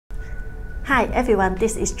Hi everyone,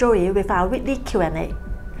 this is Joey with our weekly Q&A.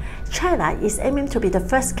 China is aiming to be the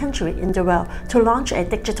first country in the world to launch a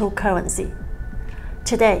digital currency.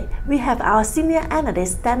 Today, we have our senior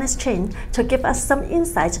analyst Dennis Chien to give us some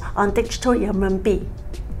insights on digital RMB.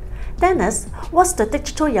 Dennis, what's the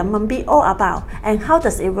digital RMB all about and how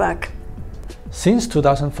does it work? Since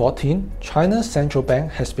 2014, China's central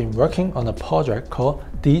bank has been working on a project called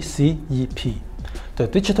DCEP, the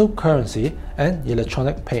Digital Currency and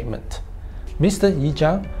Electronic Payment. Mr. Yi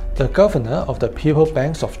Jiang, the governor of the People's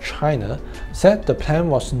Bank of China, said the plan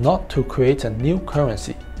was not to create a new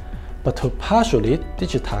currency, but to partially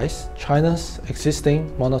digitize China's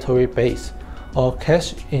existing monetary base, or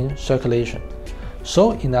cash in circulation.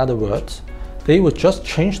 So in other words, they would just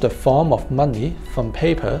change the form of money from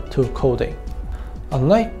paper to coding.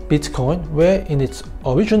 Unlike Bitcoin, where in its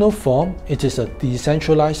original form it is a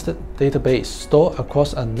decentralized database stored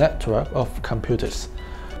across a network of computers,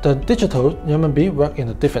 the digital RMB works in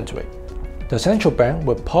a different way. The central bank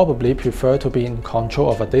would probably prefer to be in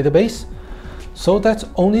control of a database, so that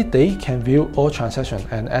only they can view all transactions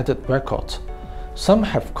and edit records. Some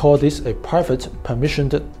have called this a private,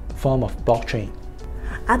 permissioned form of blockchain.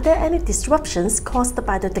 Are there any disruptions caused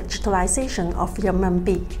by the digitalization of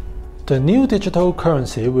RMB? The new digital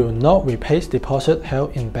currency will not replace deposit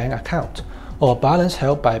held in bank account or balance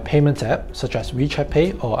held by payment apps such as WeChat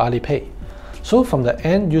Pay or Alipay. So from the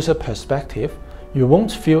end user perspective, you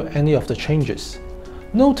won't feel any of the changes.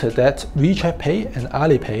 Note that WeChat Pay and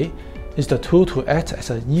Alipay is the tool to act as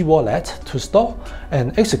an e-wallet to store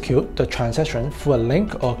and execute the transaction through a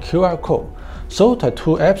link or QR code. So the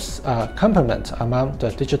two apps are complement among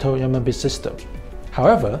the digital RMB system.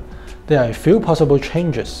 However, there are a few possible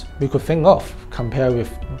changes we could think of compared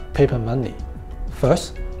with paper money.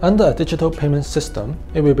 First, under a digital payment system,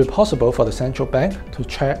 it will be possible for the central bank to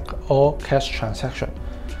track all cash transactions,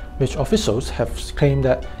 which officials have claimed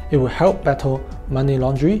that it will help battle money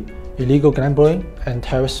laundering, illegal gambling, and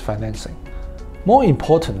terrorist financing. More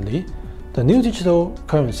importantly, the new digital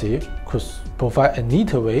currency could provide a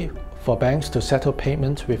neater way for banks to settle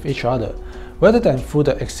payments with each other, rather than through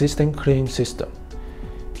the existing clearing system.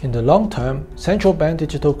 In the long term, central bank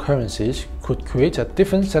digital currencies could create a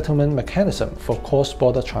different settlement mechanism for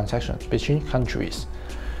cross-border transactions between countries,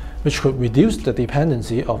 which could reduce the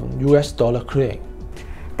dependency on US dollar clearing.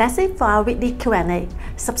 That's it for our weekly Q&A.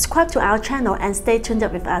 Subscribe to our channel and stay tuned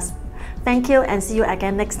with us. Thank you and see you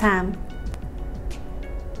again next time.